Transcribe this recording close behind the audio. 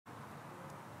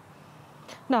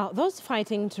Now, those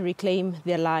fighting to reclaim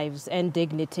their lives and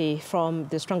dignity from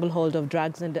the stranglehold of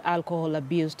drugs and alcohol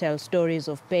abuse tell stories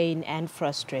of pain and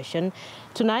frustration.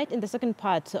 Tonight, in the second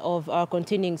part of our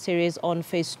continuing series on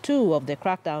phase 2 of the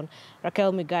crackdown,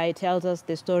 Raquel Muigai tells us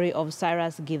the story of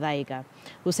Cyrus Githaiga,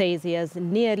 who says he has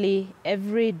nearly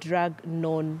every drug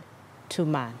known to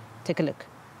man. Take a look.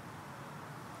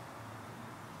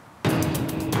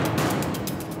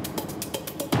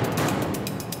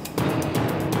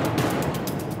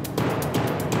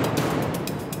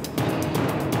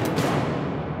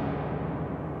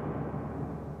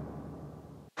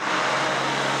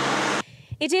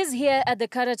 It is here at the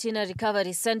Karatina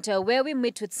Recovery Center where we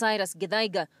meet with Cyrus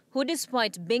Githaiga, who,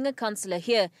 despite being a counsellor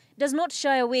here, does not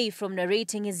shy away from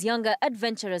narrating his younger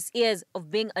adventurous years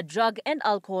of being a drug and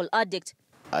alcohol addict.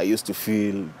 I used to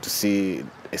see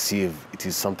as if it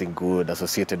is something good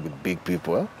associated with big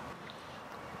people,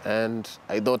 and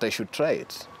I thought I should try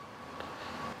it.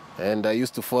 And I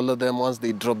used to follow them. Once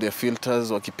they drop their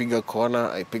filters, wakipiga corner,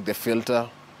 I pick the filter,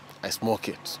 I smoke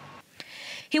it.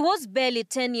 He was barely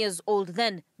 10 years old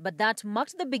then, but that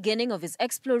marked the beginning of his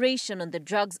exploration on the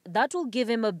drugs that will give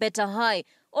him a better high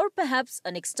or perhaps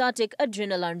an ecstatic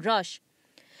adrenaline rush.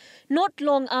 Not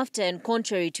long after, and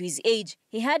contrary to his age,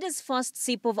 he had his first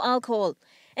sip of alcohol.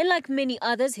 And like many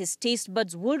others, his taste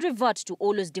buds will revert to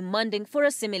always demanding for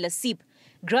a similar sip.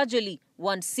 Gradually,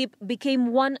 one sip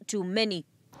became one too many.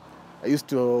 I used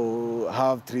to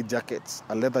have 3 jackets,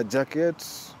 a leather jacket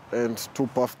and 2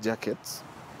 puff jackets.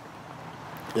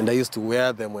 And I used to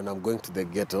wear them when I'm going to the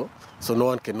ghetto, so no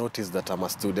one can notice that I'm a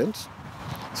student.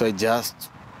 So I just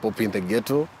pop in the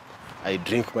ghetto, I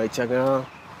drink my changa,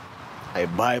 I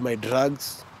buy my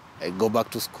drugs, I go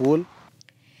back to school.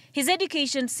 His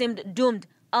education seemed doomed.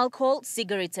 Alcohol,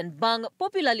 cigarettes and bang,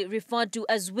 popularly referred to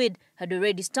as weed, had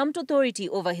already stamped authority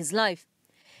over his life.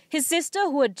 His sister,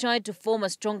 who had tried to form a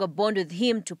stronger bond with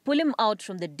him to pull him out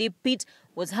from the deep pit,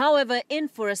 was however in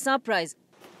for a surprise.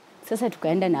 Sasa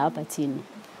tukaenda na hapa chini.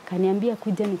 Kaniambia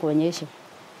kuja nikuonyeshe.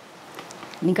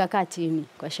 Nikakaa chini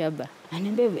kwa shamba.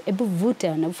 Ananiambia hebu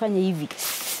vuta na ufanye hivi.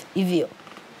 Hivyo.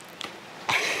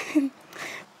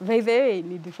 By the way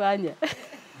nilifanya.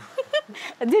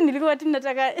 Hadi nilikuwa tu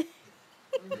nataka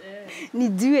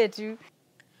nijue tu.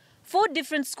 4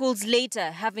 different schools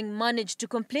later, having managed to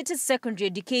complete his secondary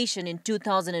education in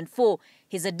 2004,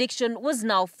 his addiction was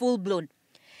now full-blown.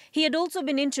 He had also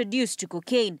been introduced to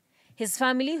cocaine. His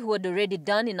family, who had already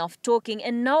done enough talking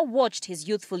and now watched his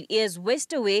youthful years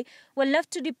waste away, were left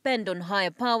to depend on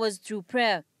higher powers through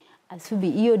prayer. Asubi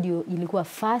hiyo ndio ilikuwa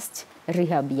first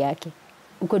rehab yake.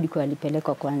 Huko ndiko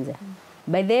alipelekwa kwanza.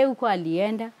 By the way huko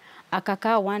alienda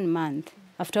akakaa 1 month.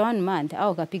 After 1 month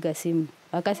au akapiga simu.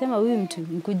 Akasema huyu mtu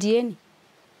mkujieni.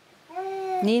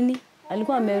 Nini?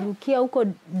 Alikuwa amerukia huko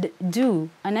juu,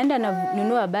 anaenda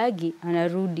ananunua bagi,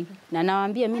 anarudi. Na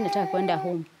anawaambia mimi nataka kwenda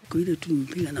home. Ile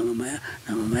tulimpiga na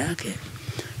mama yake.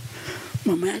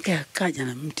 Mama yake akaja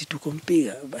na mti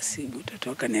tukompiga, basi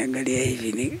mtoto akaniangalia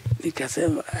hivi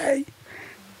nikasema ai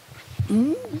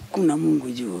kuna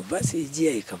Mungu juu, basi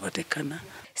njia ikapatikana.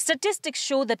 Statistics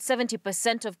show that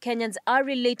 70% of Kenyans are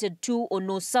related to or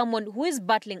know someone who is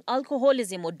battling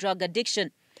alcoholism or drug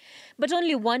addiction. But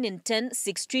only 1 in 10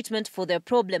 seeks treatment for their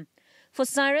problem. For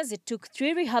Cyrus, it took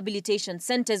 3 rehabilitation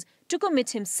centers to commit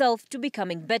himself to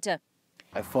becoming better.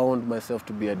 I found myself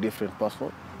to be a different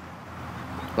person.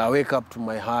 I wake up to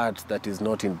my heart that is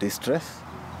not in distress,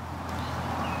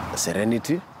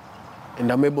 serenity, and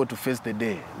I'm able to face the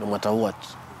day no matter what.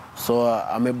 So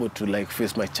I'm able to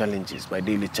face my challenges, my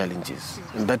daily challenges.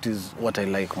 And that is what I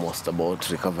like most about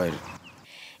recovery.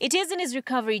 It is in his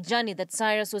recovery journey that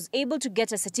Cyrus was able to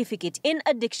get a certificate in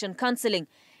addiction counseling.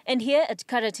 And here at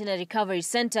Karatina Recovery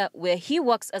Center, where he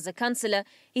works as a counselor,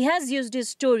 he has used his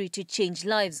story to change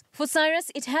lives. For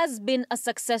Cyrus, it has been a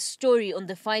success story on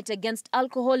the fight against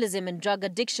alcoholism and drug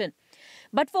addiction.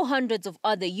 But for hundreds of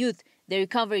other youth, the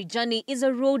recovery journey is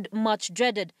a road much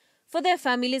dreaded. For their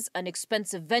families, an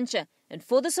expensive venture. And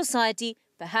for the society,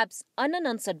 perhaps an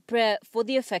unanswered prayer for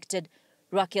the affected.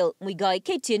 Raquel Muigai,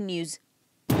 KTN News.